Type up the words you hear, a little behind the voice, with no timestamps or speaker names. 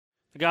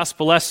The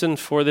gospel lesson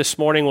for this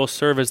morning will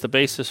serve as the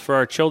basis for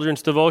our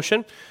children's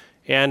devotion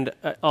and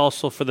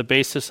also for the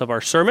basis of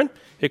our sermon.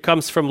 It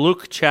comes from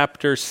Luke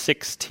chapter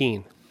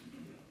 16.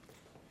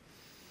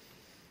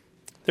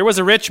 There was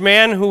a rich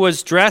man who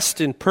was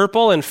dressed in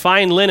purple and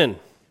fine linen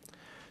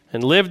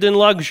and lived in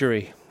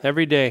luxury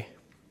every day.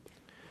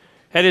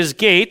 At his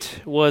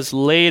gate was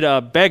laid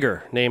a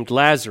beggar named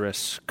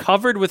Lazarus,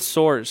 covered with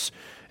sores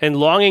and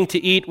longing to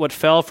eat what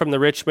fell from the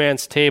rich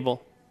man's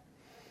table.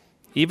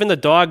 Even the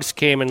dogs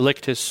came and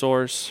licked his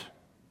sores.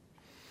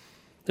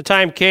 The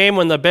time came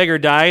when the beggar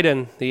died,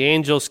 and the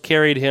angels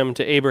carried him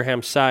to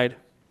Abraham's side.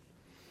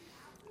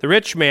 The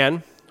rich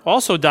man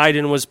also died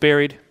and was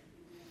buried.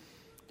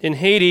 In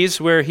Hades,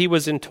 where he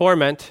was in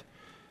torment,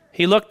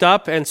 he looked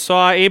up and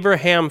saw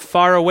Abraham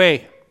far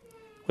away,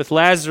 with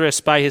Lazarus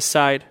by his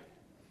side.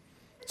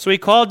 So he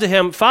called to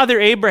him, "Father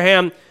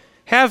Abraham,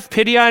 have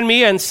pity on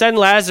me and send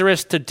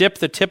Lazarus to dip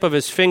the tip of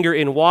his finger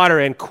in water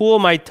and cool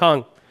my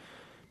tongue,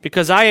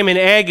 because I am in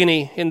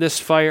agony in this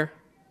fire."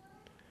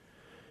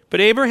 But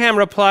Abraham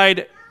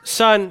replied,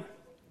 "Son,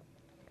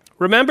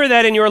 remember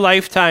that in your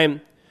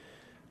lifetime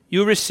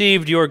you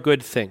received your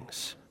good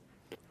things,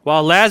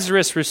 while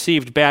Lazarus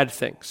received bad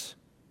things.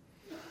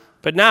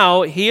 But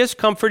now he is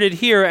comforted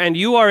here, and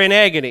you are in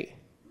agony.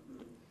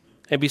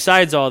 And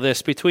besides all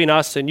this, between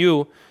us and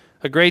you,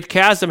 a great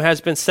chasm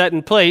has been set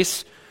in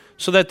place,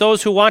 so that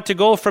those who want to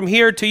go from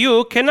here to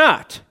you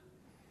cannot,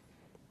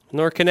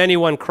 nor can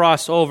anyone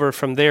cross over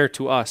from there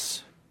to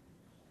us."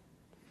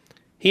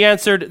 He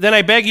answered, "Then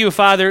I beg you,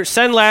 Father,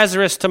 send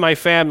Lazarus to my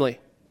family,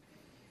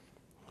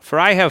 for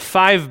I have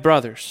 5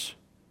 brothers.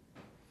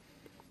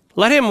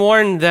 Let him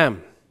warn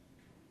them,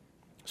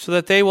 so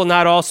that they will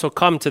not also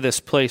come to this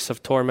place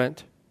of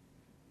torment."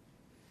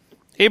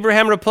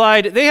 Abraham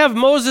replied, "They have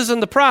Moses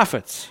and the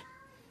prophets.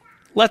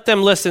 Let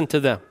them listen to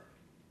them."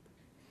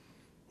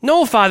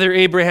 "No, Father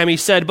Abraham," he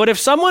said, "but if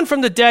someone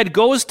from the dead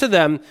goes to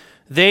them,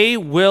 they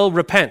will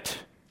repent."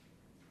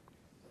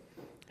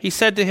 He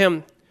said to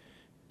him,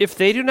 "If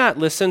they do not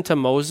listen to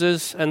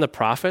Moses and the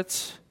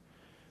prophets,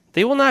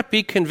 they will not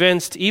be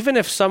convinced even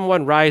if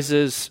someone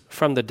rises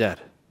from the dead."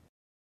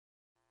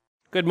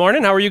 Good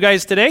morning. How are you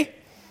guys today?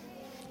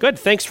 Good.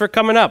 Thanks for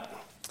coming up.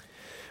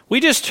 We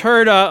just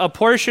heard a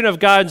portion of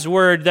God's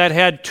word that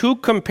had 2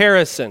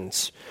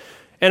 comparisons.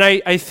 And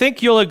I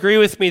think you'll agree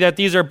with me that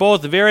these are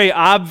both very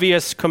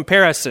obvious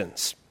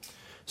comparisons.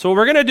 So what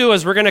we're going to do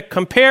is we're going to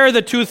compare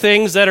the 2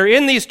 things that are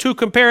in these 2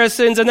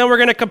 comparisons, and then we're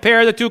going to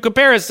compare the 2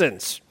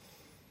 comparisons.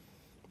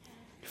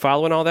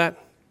 Following all that?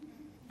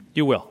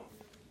 You will.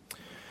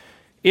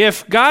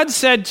 If God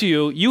said to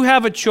you, you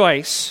have a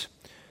choice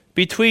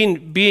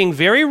between being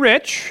very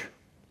rich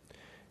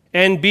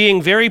and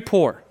being very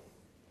poor.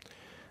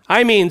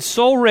 I mean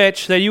so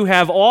rich that you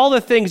have all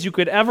the things you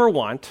could ever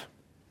want,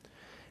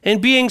 and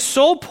being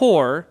so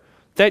poor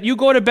that you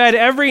go to bed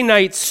every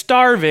night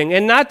starving,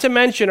 and not to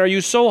mention are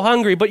you so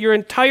hungry, but your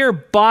entire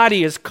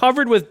body is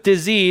covered with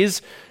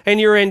disease and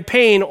you're in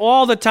pain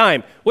all the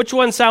time. Which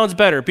one sounds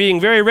better, being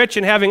very rich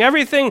and having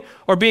everything,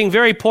 or being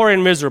very poor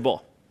and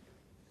miserable?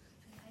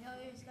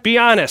 Be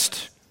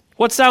honest.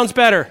 What sounds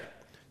better?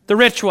 The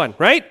rich one,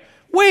 right?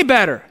 Way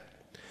better.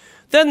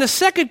 Then the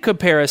second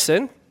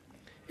comparison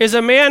is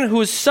a man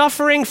who's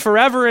suffering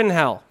forever in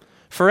hell,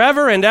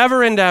 forever and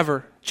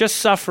ever, just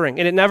suffering,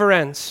 and it never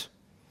ends.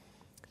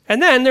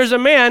 And then there's a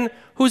man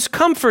who's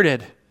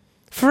comforted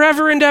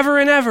forever and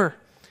ever.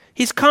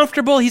 He's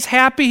comfortable, he's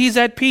happy, he's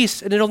at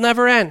peace, and it'll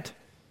never end.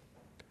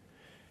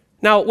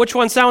 Now, which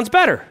one sounds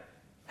better?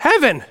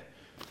 Heaven,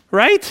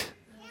 right?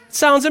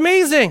 Sounds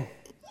amazing.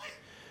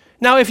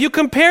 Now, if you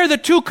compare the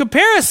 2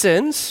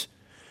 comparisons,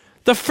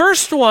 the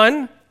first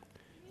one,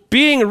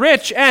 being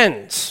rich,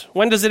 ends.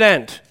 When does it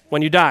end?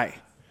 When you die.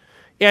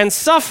 And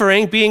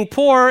suffering, being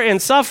poor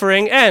and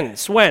suffering,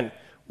 ends. When?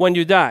 When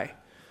you die.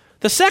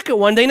 The second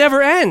one, they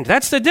never end.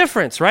 That's the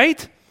difference,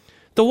 right?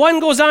 The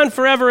one goes on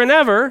forever and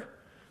ever.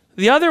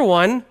 The other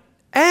one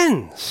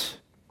ends.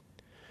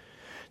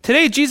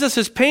 Today, Jesus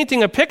is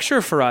painting a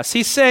picture for us.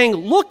 He's saying,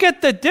 look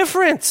at the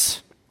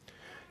difference.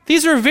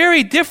 These are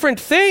very different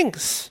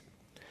things.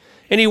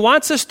 And he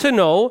wants us to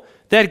know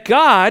that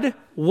God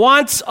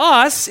wants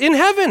us in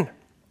heaven.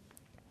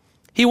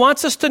 He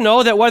wants us to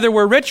know that whether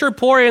we're rich or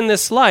poor in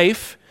this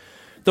life,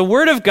 the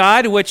Word of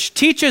God, which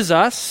teaches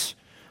us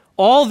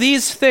all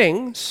these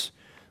things,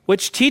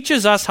 which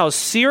teaches us how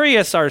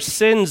serious our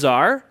sins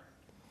are,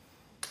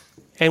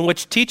 and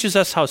which teaches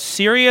us how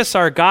serious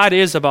our God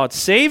is about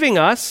saving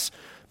us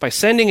by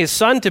sending His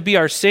Son to be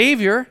our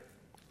Savior.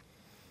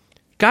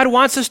 God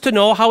wants us to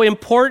know how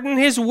important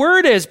His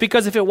Word is,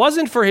 because if it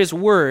wasn't for His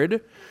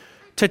Word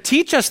to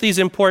teach us these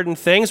important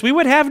things, we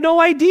would have no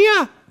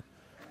idea.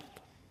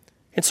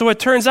 And so it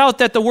turns out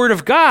that the Word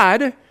of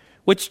God,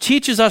 which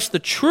teaches us the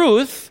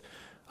truth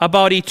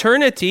about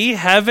eternity,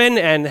 heaven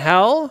and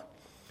hell,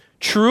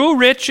 true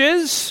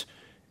riches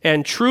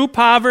and true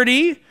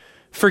poverty,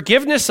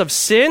 forgiveness of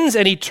sins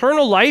and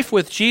eternal life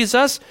with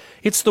Jesus,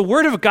 it's the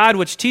Word of God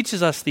which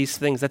teaches us these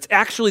things. That's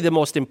actually the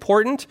most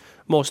important,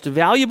 most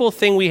valuable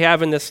thing we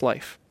have in this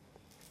life.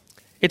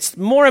 It's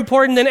more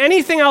important than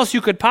anything else you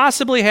could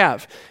possibly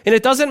have. And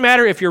it doesn't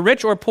matter if you're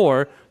rich or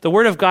poor, the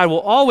Word of God will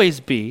always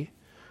be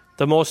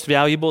the most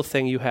valuable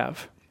thing you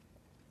have.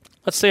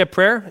 Let's say a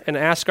prayer and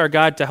ask our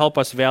God to help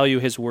us value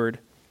His Word.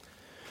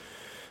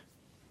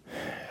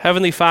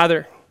 Heavenly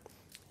Father,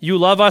 You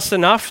love us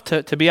enough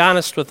to be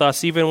honest with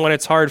us even when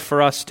it's hard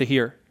for us to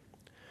hear.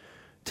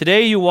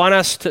 Today You want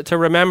us to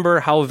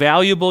remember how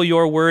valuable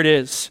Your Word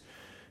is,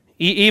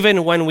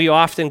 even when we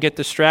often get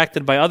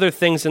distracted by other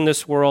things in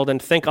this world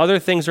and think other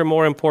things are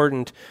more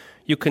important.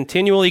 You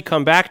continually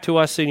come back to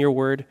us in Your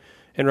Word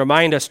and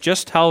remind us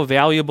just how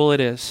valuable it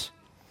is.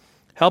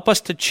 Help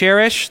us to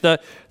cherish the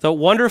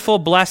wonderful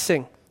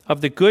blessing of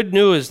the good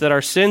news that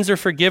our sins are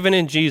forgiven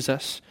in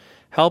Jesus.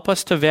 Help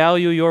us to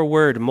value Your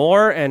Word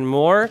more and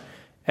more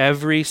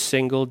every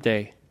single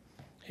day.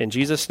 In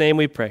Jesus' name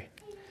we pray.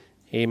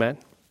 Amen.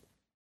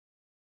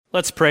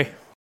 Let's pray.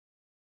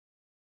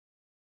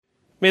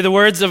 May the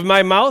words of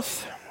my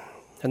mouth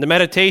and the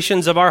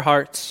meditations of our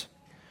hearts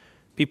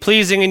be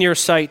pleasing in Your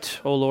sight,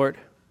 O Lord,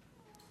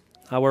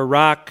 our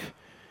rock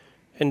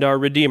and our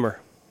Redeemer.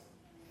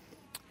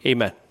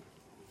 Amen.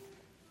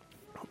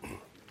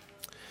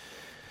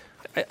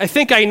 I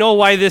think I know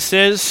why this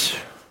is.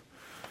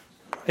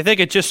 I think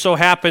it just so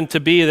happened to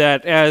be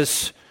that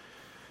as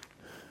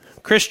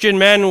Christian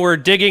men were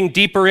digging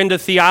deeper into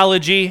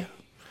theology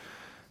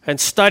and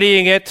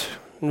studying it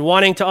and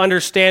wanting to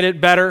understand it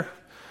better,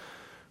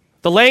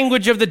 the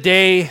language of the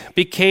day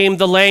became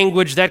the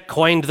language that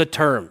coined the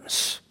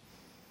terms.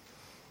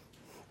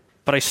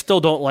 But I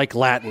still don't like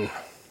Latin.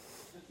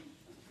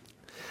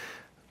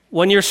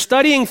 When you're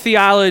studying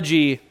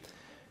theology,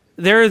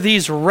 there are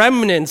these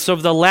remnants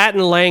of the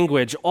Latin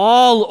language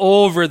all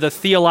over the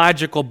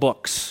theological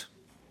books.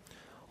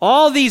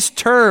 All these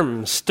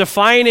terms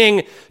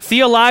defining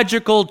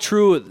theological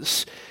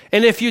truths.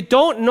 And if you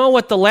don't know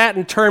what the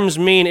Latin terms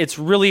mean, it's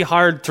really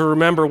hard to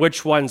remember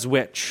which one's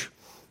which.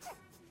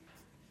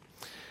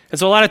 And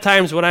so a lot of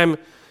times when I'm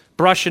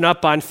brushing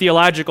up on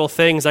theological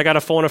things, I got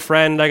to phone a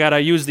friend, I got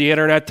to use the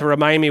internet to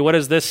remind me, what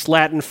does this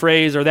Latin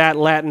phrase or that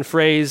Latin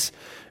phrase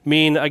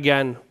mean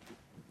again?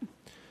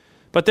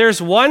 But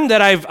there's one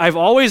that I've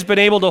always been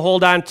able to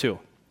hold on to.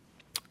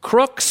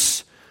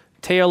 Crux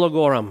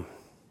theologorum.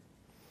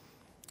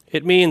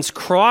 It means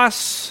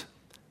cross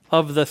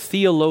of the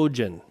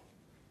theologian.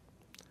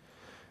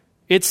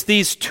 It's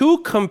these two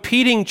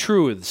competing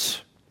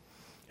truths.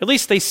 At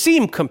least they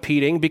seem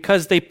competing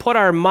because they put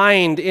our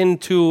mind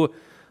into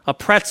a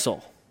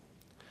pretzel.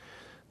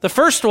 The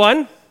first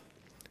one,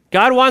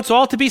 God wants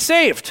all to be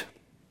saved.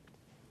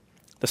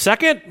 The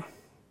second,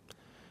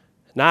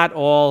 not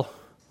all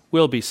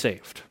will be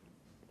saved.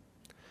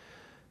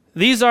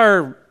 These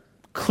are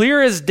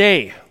clear as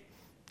day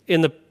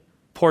in the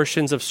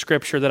portions of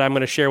Scripture that I'm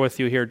going to share with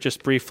you here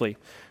just briefly.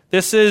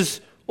 This is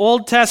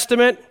Old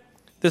Testament.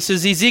 This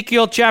is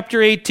Ezekiel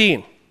chapter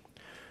 18.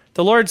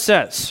 The Lord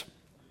says,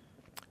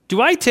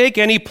 "Do I take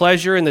any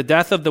pleasure in the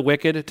death of the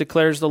wicked,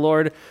 declares the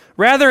Lord?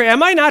 Rather,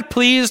 am I not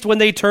pleased when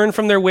they turn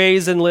from their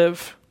ways and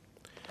live?"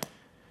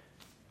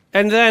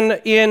 And then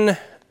in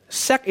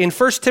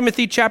 1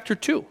 Timothy chapter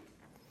 2,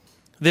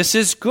 "This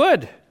is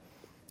good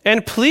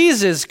and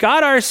pleases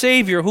God our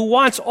Savior, who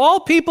wants all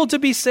people to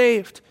be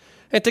saved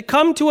and to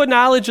come to a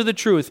knowledge of the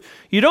truth."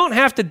 You don't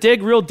have to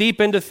dig real deep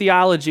into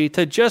theology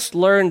to just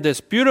learn this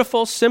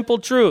beautiful, simple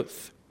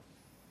truth.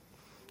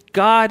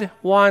 God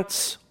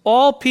wants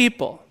all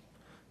people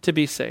to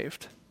be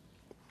saved.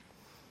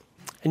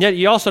 And yet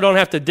you also don't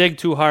have to dig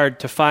too hard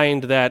to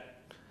find that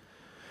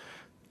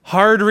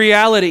hard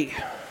reality.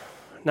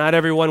 Not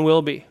everyone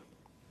will be.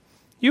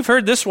 You've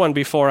heard this one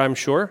before, I'm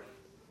sure,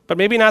 but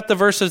maybe not the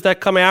verses that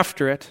come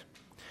after it.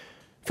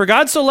 "For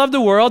God so loved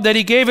the world that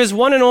He gave His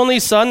one and only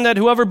Son, that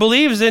whoever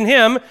believes in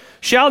Him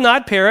shall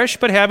not perish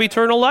but have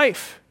eternal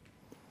life.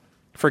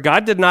 For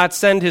God did not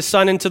send His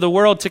Son into the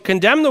world to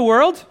condemn the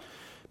world,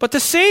 but to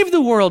save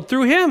the world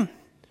through Him.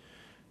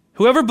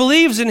 Whoever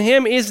believes in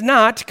Him is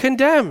not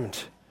condemned.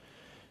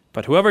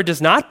 But whoever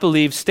does not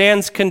believe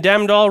stands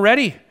condemned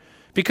already,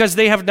 because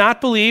they have not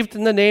believed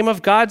in the name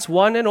of God's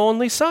one and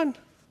only Son."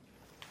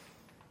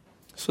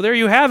 So there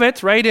you have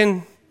it, right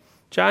in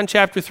John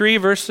chapter 3,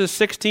 verses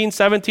 16,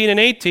 17, and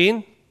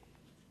 18.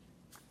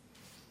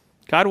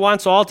 God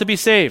wants all to be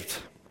saved,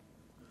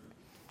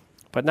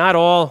 but not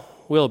all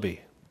will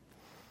be.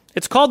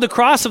 It's called the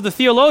cross of the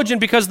theologian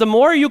because the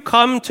more you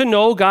come to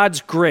know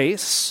God's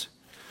grace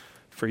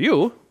for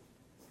you,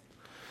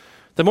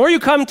 the more you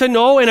come to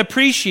know and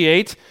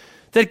appreciate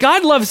that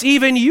God loves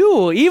even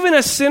you, even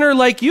a sinner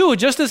like you,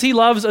 just as He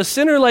loves a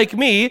sinner like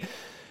me,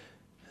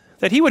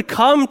 that He would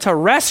come to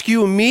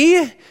rescue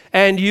me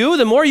and you.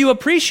 The more you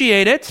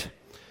appreciate it,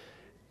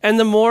 and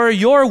the more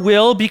your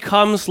will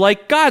becomes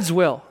like God's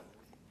will.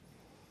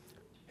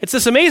 It's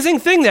this amazing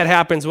thing that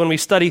happens when we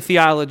study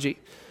theology.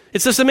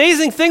 It's this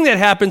amazing thing that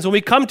happens when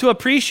we come to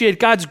appreciate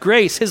God's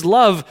grace, His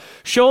love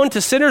shown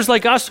to sinners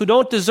like us who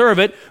don't deserve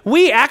it.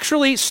 We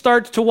actually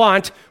start to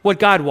want what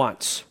God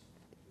wants.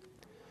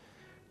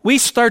 We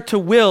start to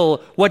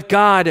will what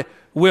God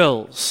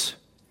wills.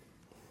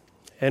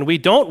 And we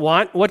don't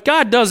want what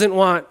God doesn't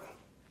want.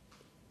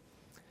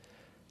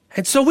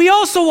 And so we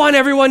also want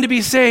everyone to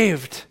be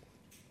saved.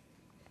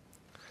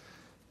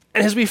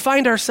 And as we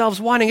find ourselves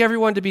wanting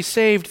everyone to be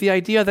saved, the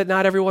idea that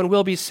not everyone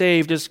will be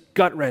saved is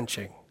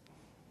gut-wrenching.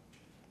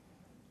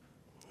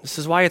 This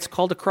is why it's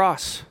called a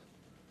cross.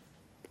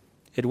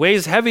 It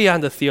weighs heavy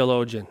on the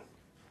theologian.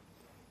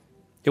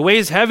 It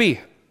weighs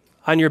heavy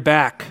on your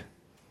back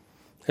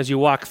as you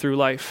walk through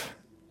life.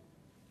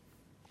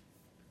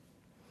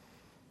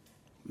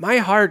 My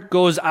heart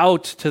goes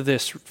out to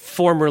this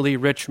formerly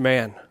rich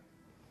man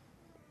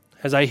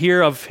as I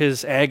hear of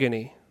his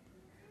agony.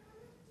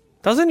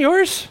 Doesn't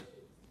yours?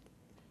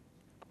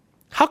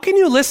 How can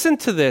you listen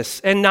to this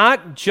and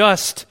not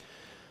just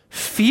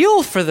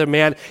feel for the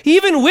man,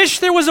 even wish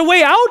there was a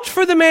way out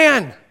for the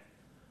man?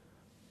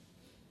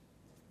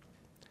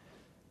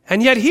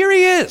 And yet here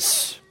he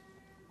is,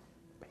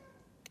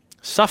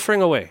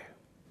 suffering away,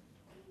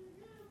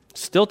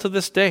 still to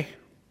this day.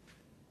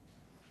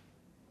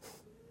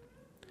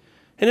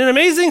 And an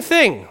amazing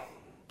thing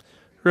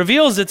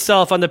reveals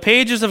itself on the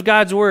pages of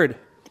God's Word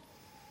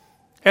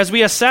as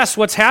we assess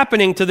what's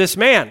happening to this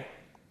man.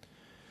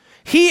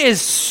 He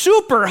is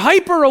super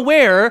hyper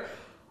aware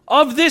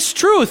of this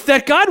truth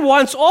that God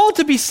wants all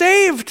to be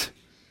saved.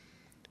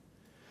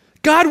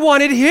 God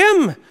wanted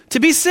him to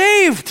be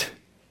saved.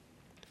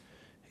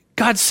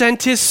 God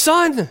sent his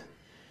Son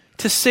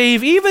to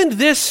save even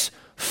this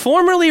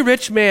formerly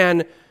rich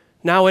man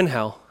now in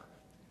hell.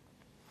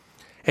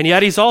 And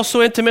yet he's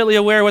also intimately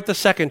aware with the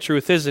second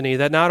truth, isn't he?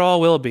 That not all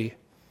will be,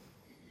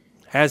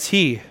 as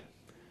he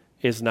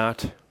is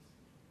not.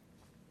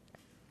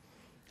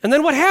 And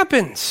then what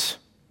happens?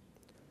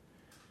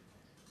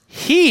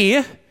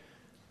 He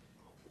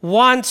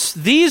wants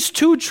these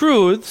two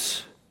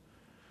truths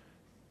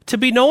to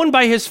be known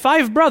by his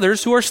 5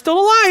 brothers who are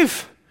still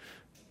alive.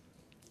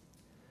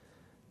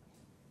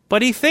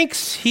 But he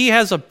thinks he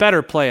has a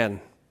better plan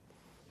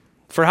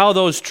for how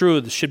those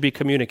truths should be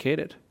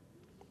communicated.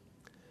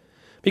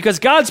 Because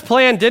God's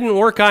plan didn't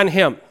work on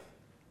him.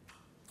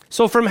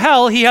 So from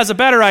hell, he has a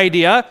better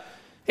idea.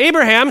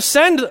 Abraham,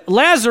 send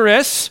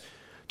Lazarus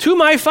to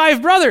my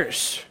 5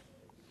 brothers.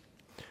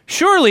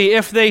 Surely,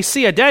 if they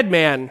see a dead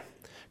man,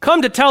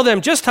 come to tell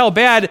them just how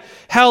bad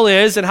hell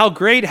is and how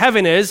great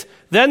heaven is,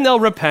 then they'll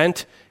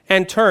repent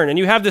and turn. And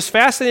you have this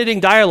fascinating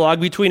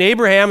dialogue between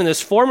Abraham and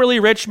this formerly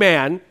rich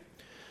man,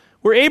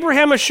 where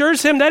Abraham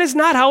assures him that is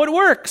not how it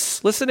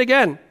works. Listen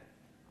again.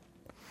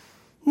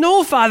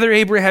 No, Father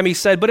Abraham, he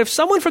said, but if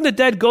someone from the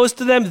dead goes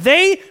to them,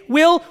 they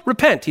will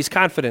repent. He's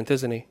confident,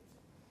 isn't he?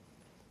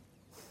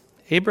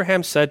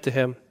 Abraham said to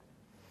him,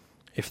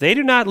 if they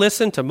do not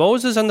listen to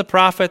Moses and the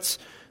prophets,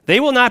 they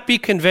will not be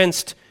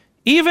convinced,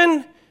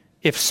 even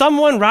if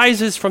someone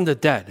rises from the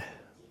dead.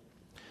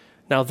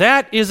 Now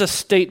that is a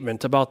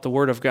statement about the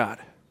Word of God.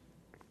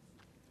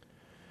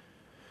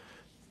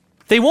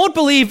 They won't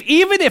believe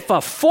even if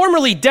a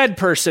formerly dead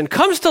person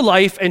comes to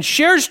life and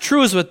shares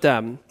truths with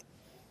them.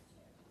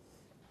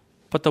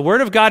 But the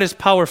Word of God is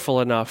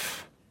powerful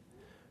enough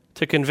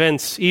to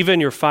convince even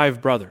your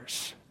 5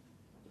 brothers.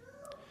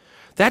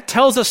 That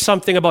tells us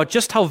something about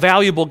just how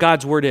valuable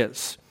God's Word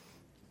is.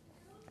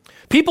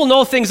 People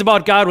know things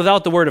about God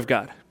without the Word of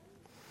God.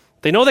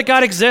 They know that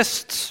God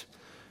exists,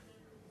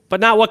 but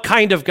not what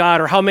kind of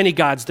God or how many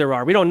gods there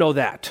are. We don't know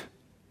that.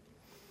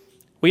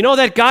 We know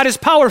that God is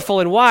powerful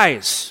and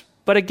wise,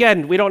 but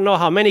again, we don't know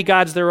how many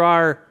gods there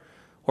are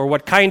or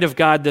what kind of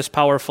God this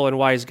powerful and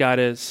wise God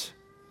is.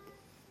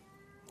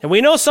 And we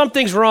know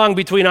something's wrong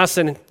between us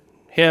and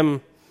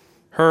him,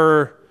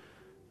 her,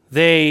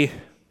 they,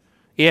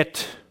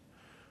 it,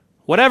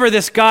 whatever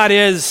this God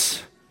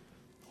is,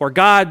 or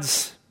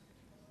gods,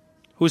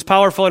 who's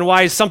powerful and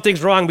wise,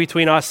 something's wrong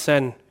between us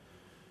and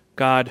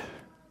God.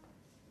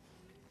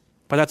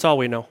 But that's all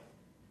we know.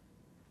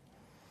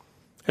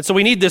 And so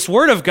we need this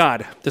Word of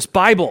God, this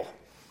Bible,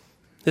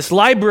 this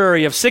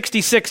library of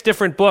 66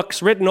 different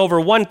books written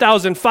over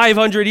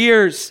 1,500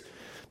 years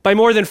by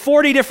more than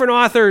 40 different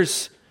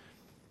authors.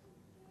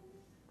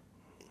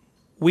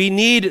 We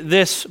need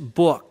this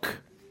book,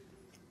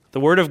 the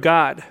Word of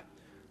God,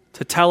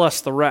 to tell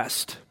us the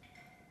rest.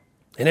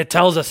 And it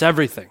tells us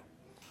everything.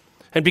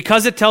 And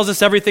because it tells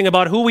us everything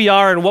about who we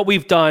are and what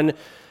we've done,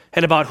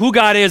 and about who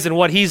God is and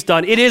what he's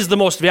done, it is the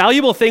most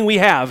valuable thing we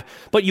have,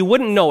 but you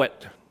wouldn't know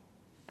it.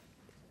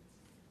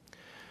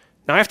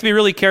 Now, I have to be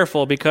really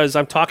careful because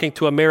I'm talking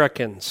to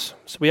Americans,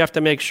 so we have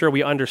to make sure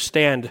we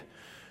understand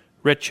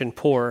rich and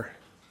poor.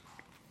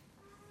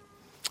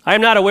 I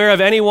am not aware of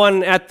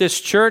anyone at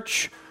this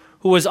church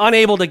who was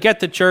unable to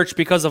get to church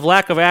because of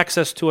lack of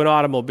access to an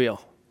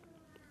automobile.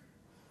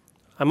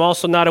 I'm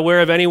also not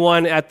aware of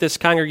anyone at this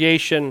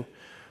congregation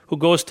who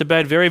goes to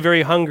bed very,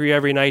 very hungry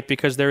every night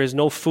because there is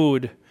no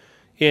food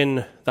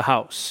in the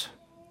house.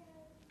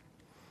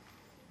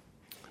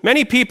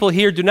 Many people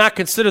here do not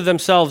consider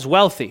themselves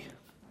wealthy.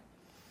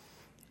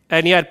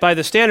 And yet, by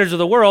the standards of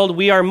the world,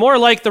 we are more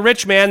like the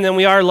rich man than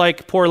we are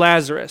like poor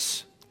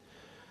Lazarus.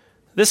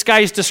 This guy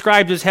is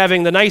described as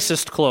having the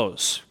nicest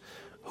clothes,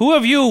 Who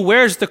of you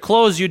wears the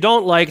clothes you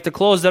don't like, the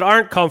clothes that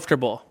aren't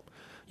comfortable?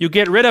 You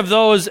get rid of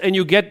those and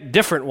you get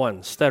different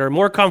ones that are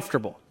more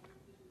comfortable.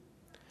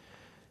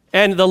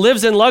 And the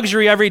lives in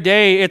luxury every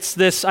day, it's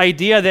this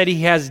idea that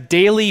he has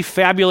daily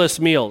fabulous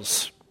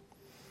meals.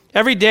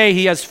 Every day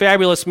he has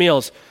fabulous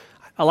meals.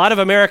 A lot of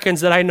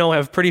Americans that I know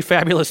have pretty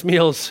fabulous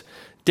meals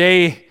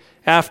day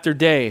after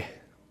day.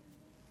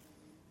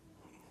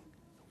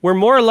 We're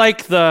more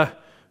like the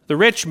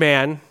rich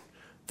man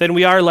than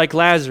we are like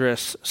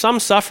Lazarus. Some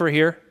suffer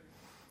here.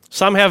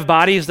 Some have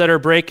bodies that are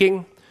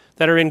breaking,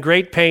 that are in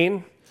great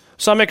pain.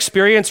 Some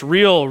experience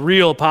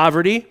real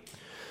poverty.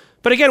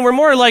 But again, we're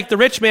more like the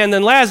rich man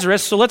than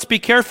Lazarus, so let's be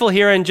careful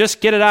here and just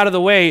get it out of the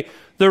way.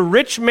 The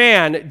rich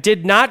man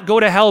did not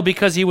go to hell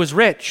because he was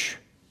rich.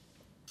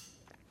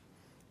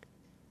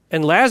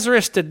 And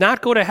Lazarus did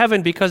not go to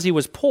heaven because he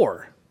was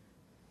poor.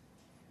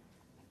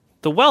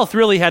 The wealth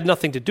really had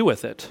nothing to do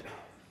with it.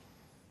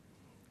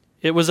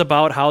 It was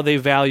about how they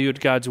valued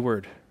God's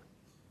word.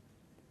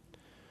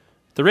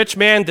 The rich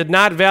man did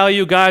not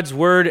value God's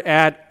word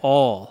at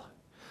all.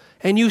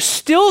 And you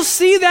still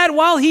see that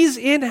while he's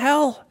in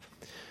hell.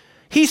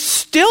 He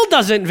still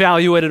doesn't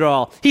value it at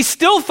all. He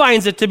still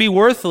finds it to be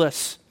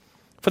worthless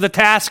for the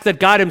task that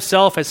God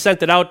himself has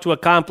sent it out to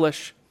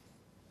accomplish.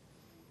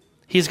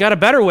 He's got a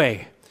better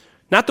way.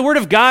 Not the word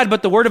of God,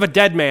 but the word of a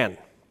dead man.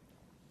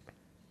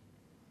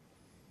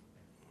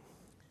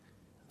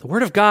 The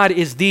word of God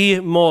is the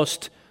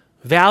most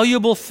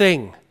valuable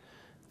thing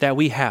that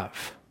we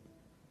have.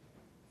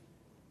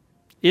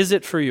 Is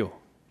it for you?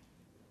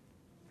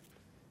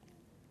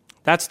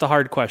 That's the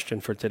hard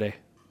question for today.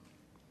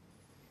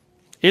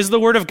 Is the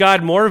Word of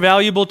God more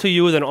valuable to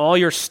you than all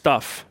your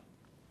stuff?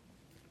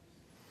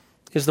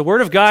 Is the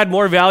Word of God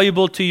more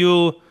valuable to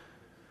you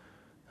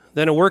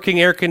than a working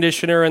air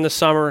conditioner in the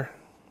summer,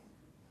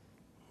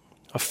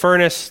 a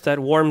furnace that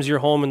warms your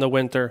home in the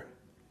winter?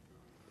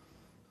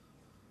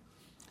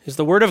 Is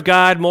the Word of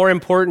God more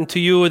important to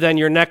you than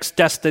your next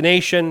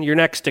destination, your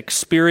next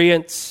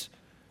experience?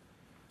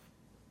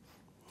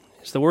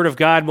 Is the Word of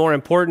God more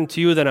important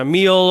to you than a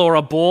meal or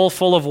a bowl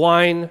full of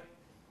wine?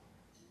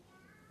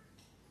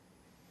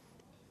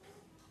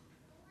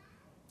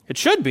 It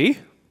should be.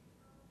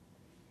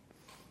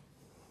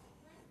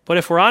 But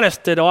if we're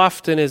honest, it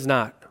often is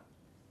not.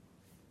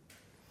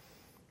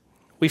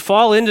 We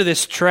fall into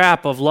this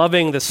trap of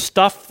loving the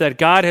stuff that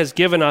God has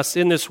given us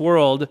in this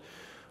world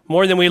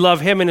more than we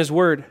love him and his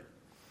word.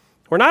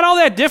 We're not all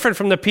that different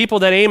from the people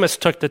that Amos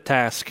took to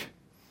task.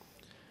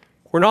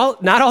 We're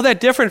not all that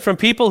different from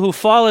people who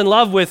fall in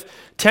love with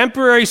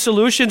temporary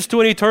solutions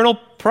to an eternal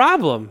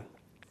problem.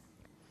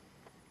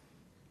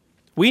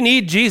 We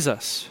need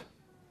Jesus,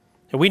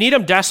 and we need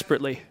him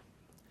desperately.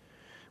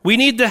 We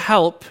need the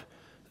help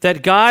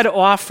that God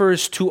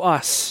offers to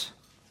us.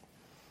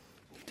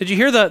 Did you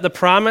hear the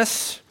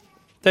promise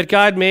that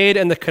God made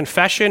and the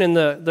confession in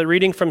the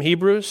reading from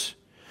Hebrews?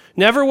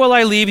 Never will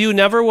I leave you,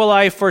 never will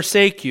I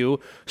forsake you.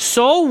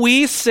 So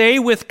we say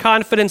with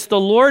confidence, the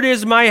Lord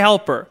is my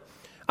helper.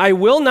 I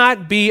will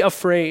not be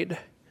afraid.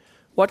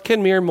 What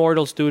can mere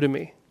mortals do to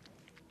me?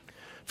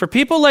 For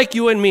people like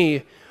you and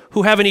me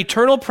who have an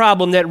eternal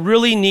problem that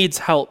really needs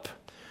help,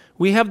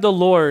 we have the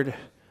Lord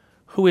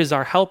who is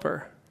our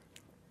helper.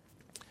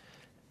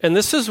 And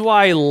this is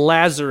why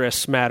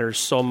Lazarus matters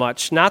so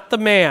much. Not the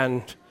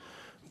man,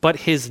 but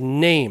his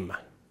name.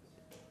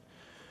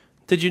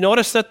 Did you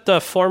notice that the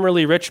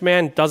formerly rich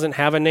man doesn't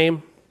have a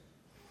name?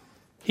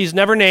 He's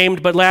never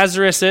named, but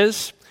Lazarus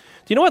is.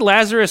 Do you know what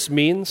Lazarus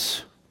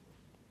means?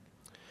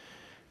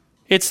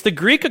 It's the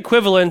Greek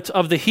equivalent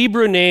of the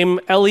Hebrew name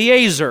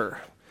Eliezer.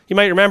 You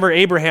might remember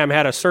Abraham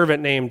had a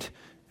servant named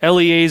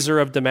Eliezer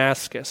of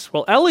Damascus.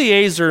 Well,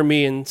 Eliezer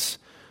means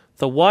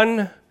the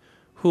one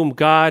whom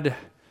God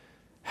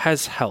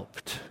has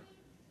helped.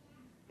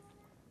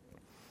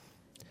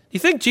 Do you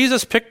think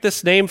Jesus picked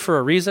this name for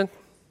a reason?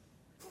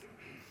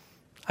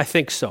 I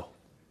think so.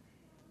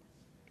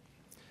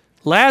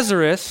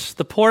 Lazarus,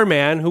 the poor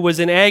man who was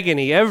in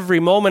agony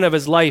every moment of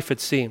his life, it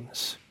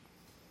seems,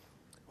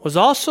 was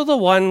also the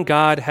one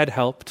God had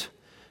helped,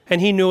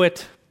 and he knew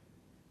it.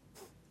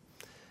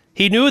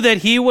 He knew that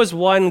he was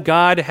one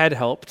God had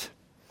helped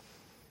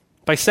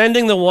by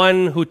sending the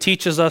one who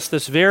teaches us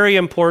this very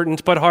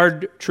important but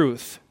hard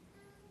truth.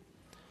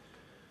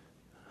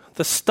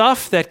 The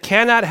stuff that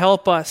cannot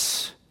help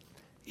us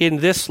in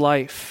this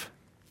life,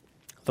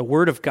 the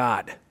Word of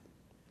God,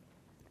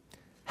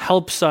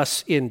 helps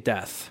us in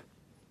death.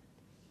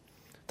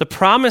 The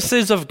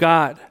promises of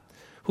God,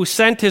 who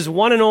sent his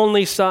one and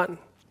only Son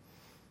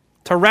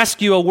to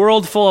rescue a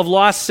world full of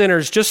lost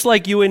sinners just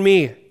like you and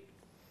me.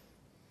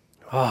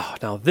 Oh,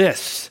 now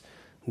this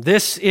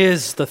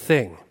is the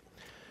thing,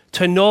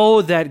 to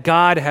know that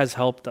God has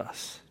helped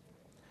us.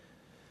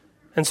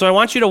 And so I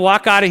want you to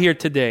walk out of here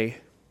today,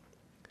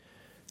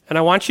 and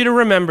I want you to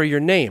remember your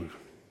name.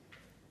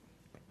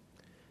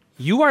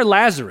 You are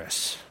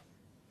Lazarus.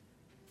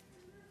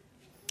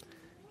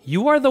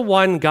 You are the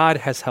one God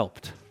has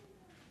helped.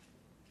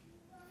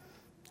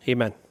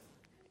 Amen.